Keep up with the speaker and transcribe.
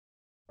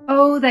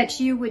Oh, that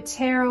you would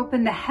tear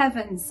open the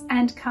heavens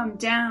and come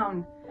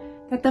down,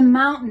 that the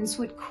mountains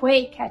would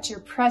quake at your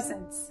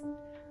presence.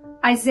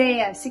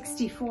 Isaiah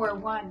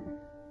 64:1.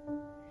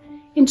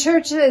 In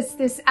churches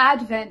this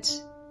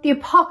Advent, the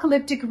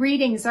apocalyptic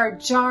readings are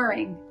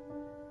jarring,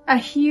 a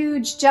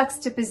huge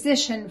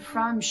juxtaposition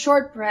from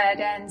shortbread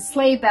and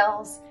sleigh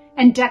bells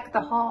and deck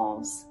the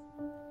halls.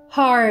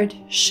 Hard,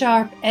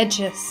 sharp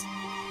edges,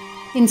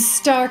 in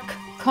stark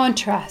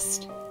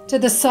contrast to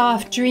the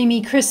soft,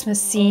 dreamy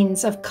Christmas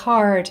scenes of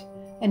card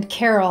and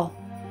carol.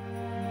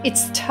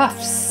 It's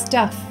tough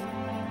stuff,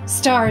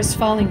 stars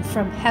falling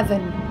from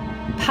heaven,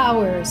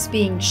 powers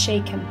being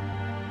shaken.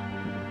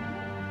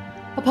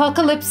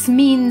 Apocalypse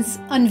means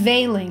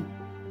unveiling,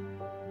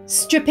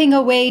 stripping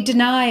away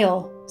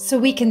denial so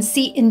we can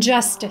see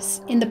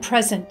injustice in the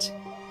present,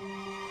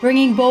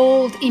 bringing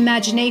bold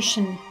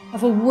imagination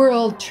of a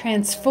world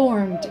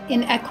transformed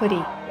in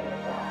equity.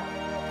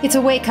 It's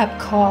a wake-up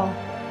call,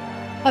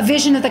 a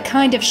vision of the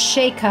kind of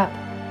shake-up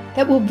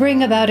that will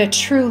bring about a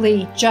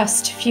truly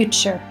just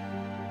future.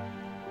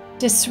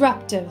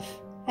 Disruptive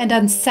and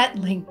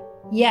unsettling,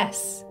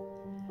 yes,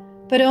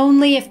 but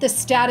only if the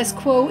status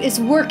quo is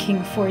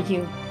working for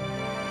you.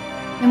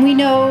 And we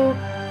know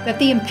that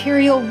the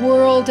imperial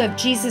world of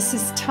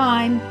Jesus'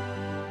 time,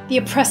 the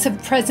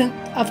oppressive present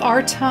of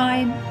our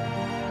time,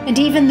 and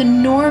even the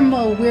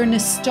normal we're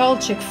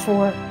nostalgic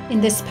for in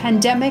this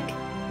pandemic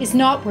is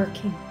not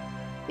working,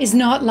 is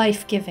not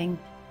life-giving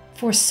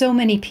for so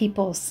many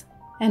peoples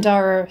and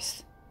our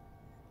earth.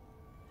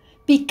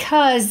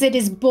 Because it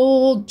is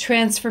bold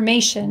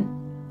transformation,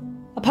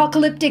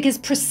 apocalyptic is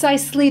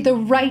precisely the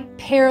right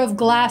pair of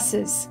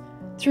glasses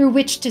through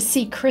which to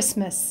see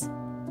Christmas,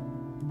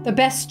 the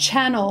best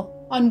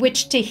channel on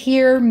which to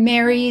hear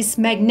Mary's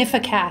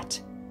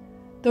Magnificat,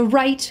 the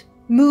right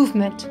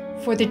movement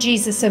for the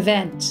Jesus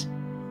event.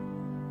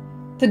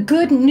 The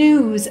good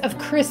news of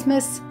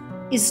Christmas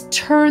is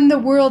turn the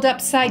world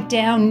upside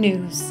down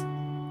news.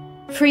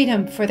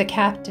 Freedom for the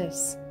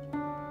captives,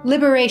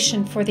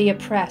 liberation for the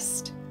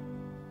oppressed,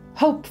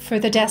 hope for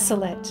the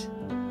desolate,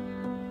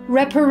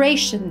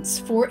 reparations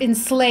for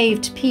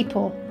enslaved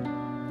people,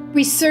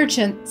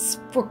 resurgence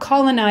for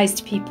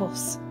colonized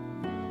peoples,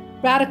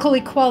 radical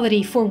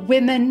equality for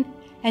women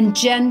and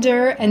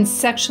gender and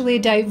sexually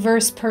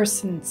diverse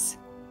persons,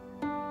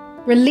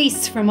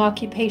 release from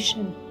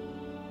occupation,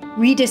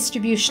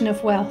 redistribution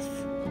of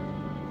wealth,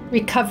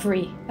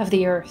 recovery of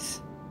the earth.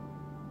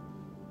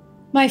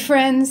 My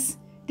friends,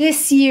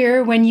 this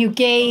year when you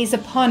gaze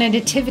upon a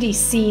nativity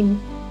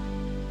scene,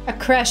 a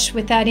creche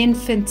with that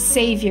infant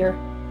Savior,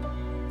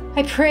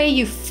 I pray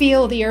you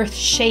feel the earth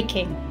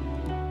shaking,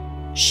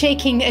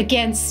 shaking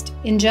against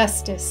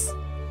injustice,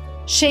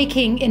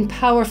 shaking in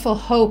powerful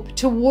hope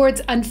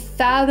towards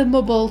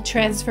unfathomable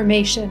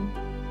transformation.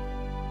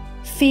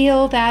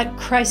 Feel that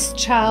Christ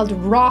child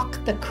rock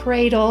the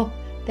cradle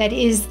that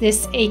is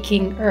this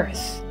aching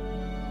earth.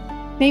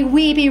 May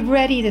we be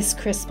ready this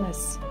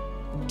Christmas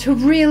to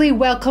really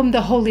welcome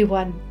the Holy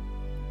One,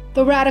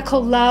 the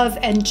radical love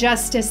and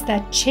justice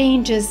that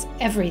changes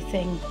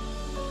everything.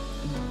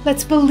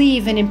 Let's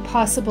believe in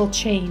impossible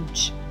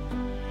change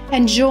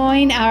and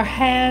join our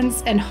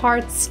hands and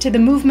hearts to the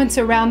movements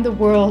around the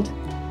world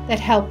that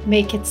help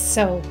make it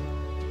so.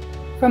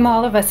 From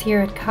all of us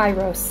here at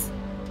KAIROS,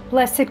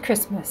 blessed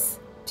Christmas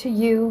to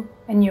you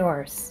and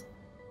yours.